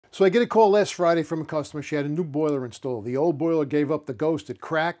So I get a call last Friday from a customer. She had a new boiler installed. The old boiler gave up the ghost. It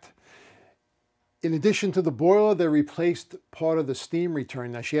cracked. In addition to the boiler, they replaced part of the steam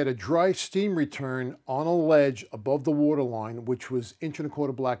return. Now, she had a dry steam return on a ledge above the water line, which was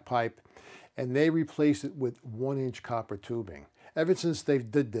 1.25" black pipe, and they replaced it with 1-inch copper tubing. Ever since they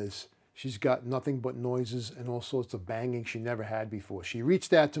did this, she's got nothing but noises and all sorts of banging she never had before. She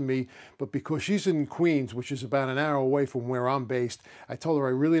reached out to me, but because she's in Queens, which is about an hour away from where I'm based, I told her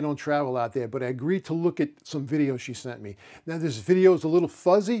I really don't travel out there, but I agreed to look at some videos she sent me. Now, this video is a little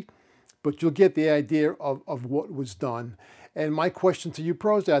fuzzy, but you'll get the idea of what was done. And my question to you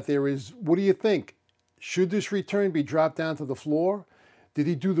pros out there is, what do you think? Should this return be dropped down to the floor? Did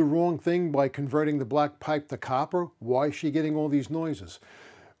he do the wrong thing by converting the black pipe to copper? Why is she getting all these noises?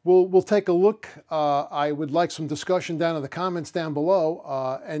 We'll take a look. I would like some discussion down in the comments down below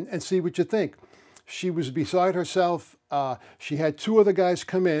and see what you think. She was beside herself. She had 2 other guys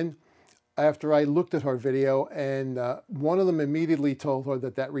come in after I looked at her video, and one of them immediately told her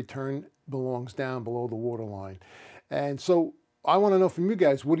that that return belongs down below the water line. And so I want to know from you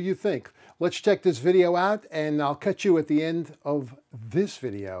guys, what do you think? Let's check this video out, and I'll catch you at the end of this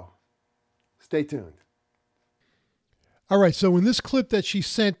video. Stay tuned. All right, so in this clip that she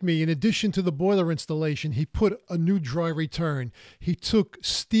sent me, in addition to the boiler installation, he put a new dry return. He took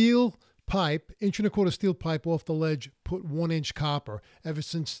steel pipe, 1.25" steel pipe off the ledge, put 1-inch copper. Ever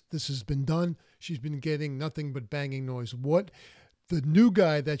since this has been done, she's been getting nothing but banging noise. What the new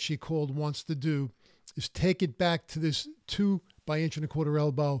guy that she called wants to do is take it back to this 2 by 1.25"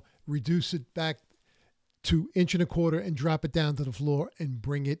 elbow, reduce it back to 1.25" and drop it down to the floor and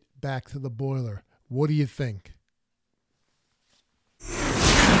bring it back to the boiler. What do you think?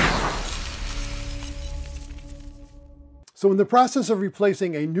 So in the process of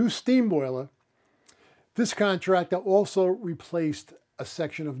replacing a new steam boiler, this contractor also replaced a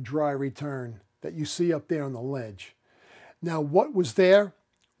section of dry return that you see up there on the ledge. Now, what was there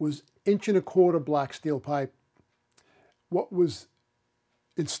was 1.25" black steel pipe. What was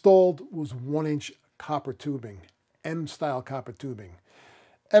installed was 1-inch copper tubing, M-style copper tubing.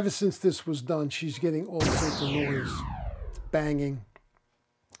 Ever since this was done, she's getting all sorts of noise, banging,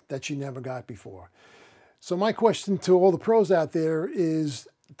 that she never got before. So my question to all the pros out there is,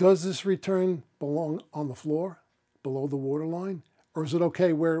 does this return belong on the floor, below the water line, or is it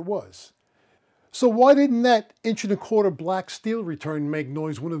okay where it was? So why didn't that 1.25" black steel return make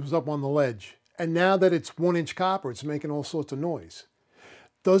noise when it was up on the ledge? And now that it's 1-inch copper, it's making all sorts of noise.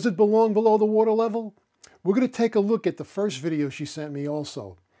 Does it belong below the water level? We're going to take a look at the first video she sent me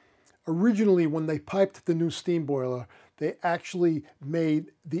also. Originally, when they piped the new steam boiler, they actually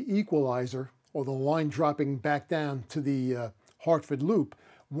made the equalizer, or the line dropping back down to the Hartford loop,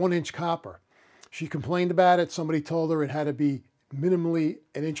 1-inch copper. She complained about it. Somebody told her it had to be minimally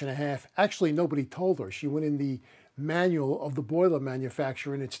 1.5 inches. Actually, nobody told her. She went in the manual of the boiler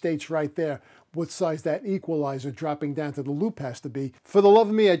manufacturer, and it states right there what size that equalizer dropping down to the loop has to be. For the love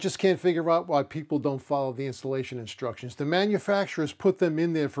of me, I just can't figure out why people don't follow the installation instructions. The manufacturers put them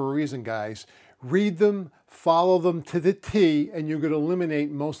in there for a reason, guys. Read them, follow them to the T, and you're going to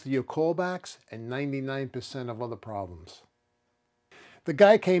eliminate most of your callbacks and 99% of other problems. The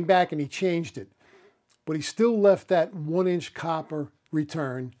guy came back and he changed it, but he still left that 1-inch copper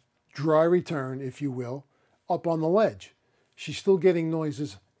return, dry return, if you will, up on the ledge. She's still getting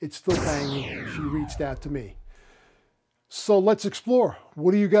noises. It's still banging. She reached out to me. So let's explore.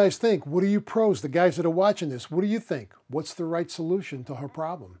 What do you guys think? What are you pros, the guys that are watching this? What do you think? What's the right solution to her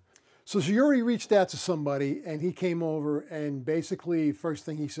problem? So she already reached out to somebody, and he came over, and basically first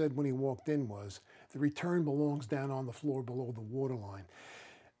thing he said when he walked in was, the return belongs down on the floor below the water line.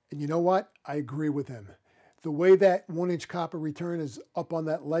 And you know what? I agree with him. The way that 1-inch copper return is up on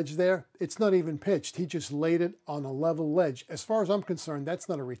that ledge there, it's not even pitched. He just laid it on a level ledge. As far as I'm concerned, that's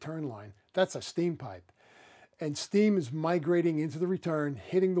not a return line. That's a steam pipe. And steam is migrating into the return,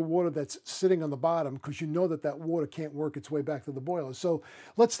 hitting the water that's sitting on the bottom, because you know that that water can't work its way back to the boiler. So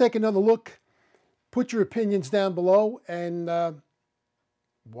let's take another look. Put your opinions down below. And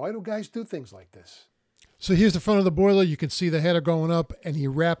why do guys do things like this? So here's the front of the boiler. You can see the header going up, and he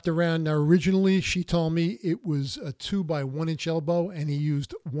wrapped around. Now, originally, she told me it was a 2 by 1-inch elbow, and he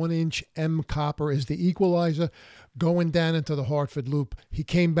used 1-inch M copper as the equalizer going down into the Hartford loop. He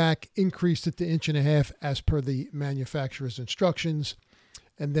came back, increased it to 1.5 inches as per the manufacturer's instructions,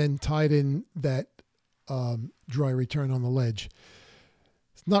 and then tied in that dry return on the ledge.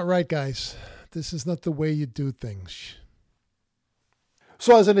 It's not right, guys. This is not the way you do things.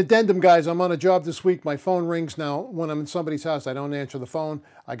 So as an addendum, guys, I'm on a job this week. My phone rings. Now, when I'm in somebody's house, I don't answer the phone.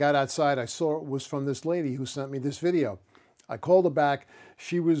 I got outside. I saw it was from this lady who sent me this video. I called her back.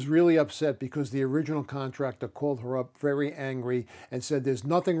 She was really upset because the original contractor called her up very angry and said, there's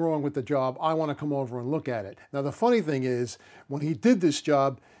nothing wrong with the job. I want to come over and look at it. Now, the funny thing is, when he did this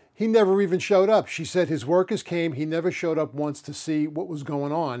job, he never even showed up. She said his workers came. He never showed up once to see what was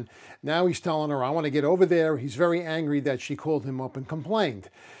going on. Now he's telling her, I want to get over there. He's very angry that she called him up and complained.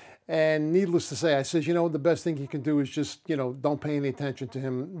 And needless to say, I said, you know, the best thing you can do is just, you know, don't pay any attention to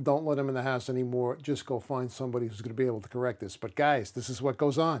him. Don't let him in the house anymore. Just go find somebody who's going to be able to correct this. But guys, this is what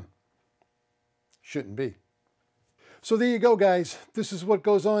goes on. Shouldn't be. So there you go, guys. This is what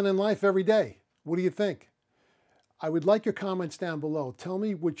goes on in life every day. What do you think? I would like your comments down below. Tell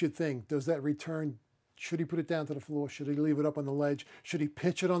me what you think. Does that return, should he put it down to the floor? Should he leave it up on the ledge? Should he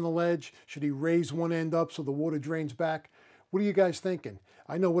pitch it on the ledge? Should he raise one end up so the water drains back? What are you guys thinking?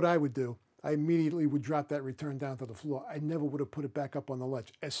 I know what I would do. I immediately would drop that return down to the floor. I never would have put it back up on the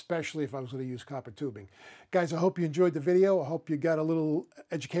ledge, especially if I was going to use copper tubing. Guys, I hope you enjoyed the video. I hope you got a little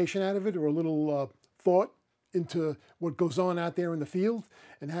education out of it, or a little thought into what goes on out there in the field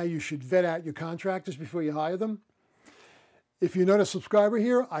and how you should vet out your contractors before you hire them. If you're not a subscriber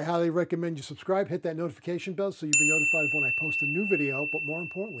here, I highly recommend you subscribe. Hit that notification bell so you'll be notified of when I post a new video. But more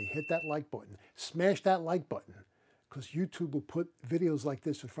importantly, hit that like button. Smash that like button, because YouTube will put videos like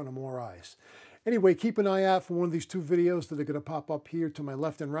this in front of more eyes. Anyway, keep an eye out for one of these two videos that are going to pop up here to my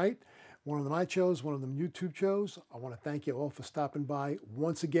left and right. One of them I chose, one of them YouTube chose. I want to thank you all for stopping by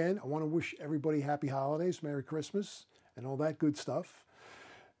once again. I want to wish everybody happy holidays, Merry Christmas, and all that good stuff,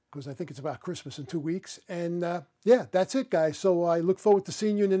 because I think it's about Christmas in 2 weeks. And yeah, that's it, guys. So I look forward to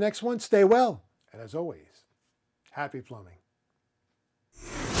seeing you in the next one. Stay well. And as always, happy plumbing.